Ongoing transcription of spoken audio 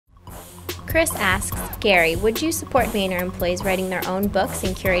Chris asks, Gary, would you support Vayner employees writing their own books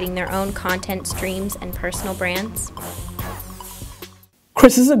and curating their own content streams and personal brands?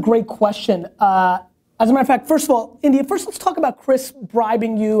 Chris, this is a great question. As a matter of fact, first of all, India, first let's talk about Chris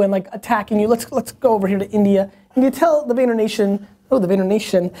bribing you and like attacking you. Let's go over here to India. India, tell the Vayner Nation,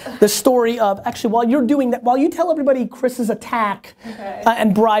 the story of, actually while you're doing that, while you tell everybody Chris's attack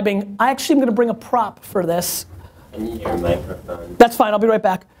and bribing, I actually am gonna bring a prop for this. I need your microphone. That's fine, I'll be right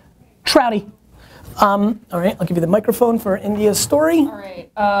back. Trouty. All right, I'll give you the microphone for India's story. All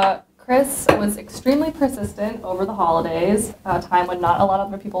right, Chris was extremely persistent over the holidays, a time when not a lot of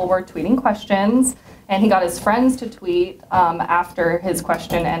other people were tweeting questions, and he got his friends to tweet after his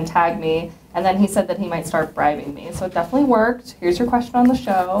question and tag me, and then he said that he might start bribing me. So it definitely worked. Here's your question on the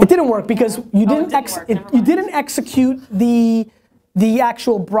show. It didn't work because you didn't execute the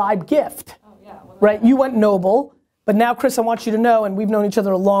actual bribe gift. Oh, yeah. Right, you went noble. But now, Chris, I want you to know, and we've known each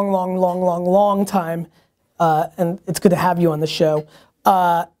other a long time, and it's good to have you on the show,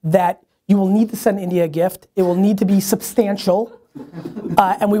 that you will need to send India a gift. It will need to be substantial,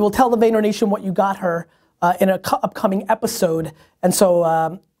 and we will tell the Vayner Nation what you got her in an upcoming episode. And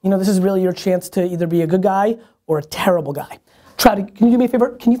so, you know, this is really your chance to either be a good guy or a terrible guy. Trouty, can you do me a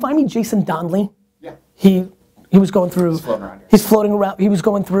favor? Can you find me Jason Donnelly? Yeah. He was going through. He's floating around here. He's floating around. He was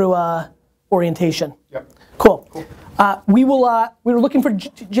going through orientation. Yep. Cool. We were looking for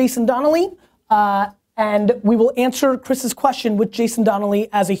Jason Donnelly, and we will answer Chris's question with Jason Donnelly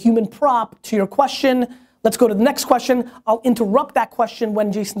as a human prop to your question. Let's go to the next question. I'll interrupt that question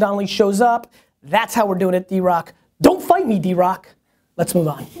when Jason Donnelly shows up. That's how we're doing it, D-Rock. Don't fight me, D-Rock. Let's move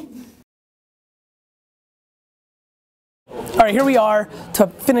on. All right, here we are to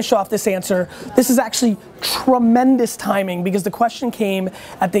finish off this answer. This is actually tremendous timing because the question came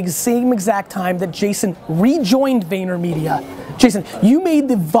at the same exact time that Jason rejoined Vaynermedia. Jason, you made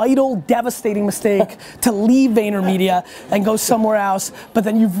the vital, devastating mistake to leave Vaynermedia and go somewhere else, but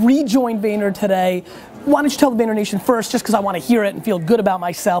then you've rejoined Vayner today. Why don't you tell the Vayner Nation first, just because I want to hear it and feel good about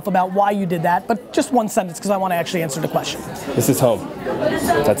myself about why you did that, but just one sentence because I want to actually answer the question. This is home.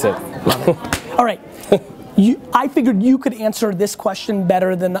 That's it. All right. I figured you could answer this question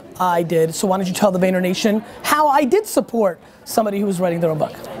better than I did, so why don't you tell the Vayner Nation how I did support somebody who was writing their own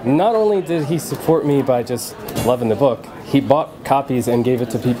book? Not only did he support me by just loving the book, he bought copies and gave it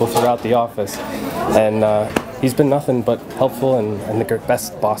to people throughout the office. And he's been nothing but helpful and the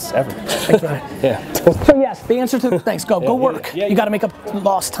best boss ever. Thanks, Ryan. Yeah. So yes, the answer to, thanks, go work. Yeah, you got to make up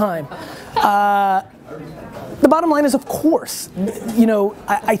lost time. The bottom line is, of course, you know,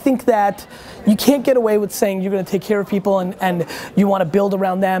 I think that you can't get away with saying you're going to take care of people and you want to build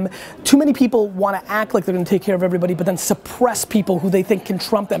around them. Too many people want to act like they're going to take care of everybody, but then suppress people who they think can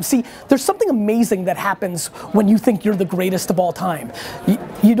trump them. See, there's something amazing that happens when you think you're the greatest of all time.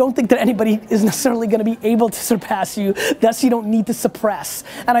 You don't think that anybody is necessarily going to be able to surpass you, thus you don't need to suppress.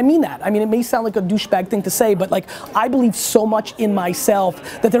 And I mean that. I mean, it may sound like a douchebag thing to say, but like, I believe so much in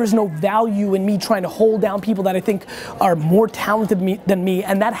myself that there is no value in me trying to hold down people that I think are more talented than me,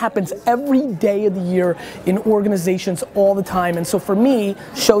 and that happens every day of the year in organizations all the time. And so for me,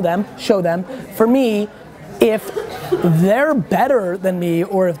 show them. For me, if they're better than me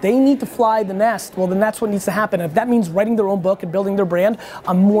or if they need to fly the nest, well then that's what needs to happen. If that means writing their own book and building their brand,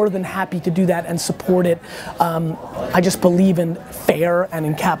 I'm more than happy to do that and support it. I just believe in fair and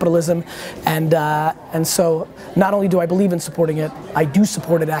in capitalism, and so not only do I believe in supporting it, I do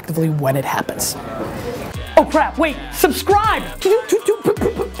support it actively when it happens. Oh crap, wait, subscribe!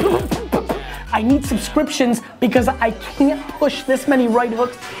 I need subscriptions because I can't push this many right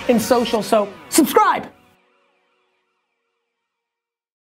hooks in social, so subscribe!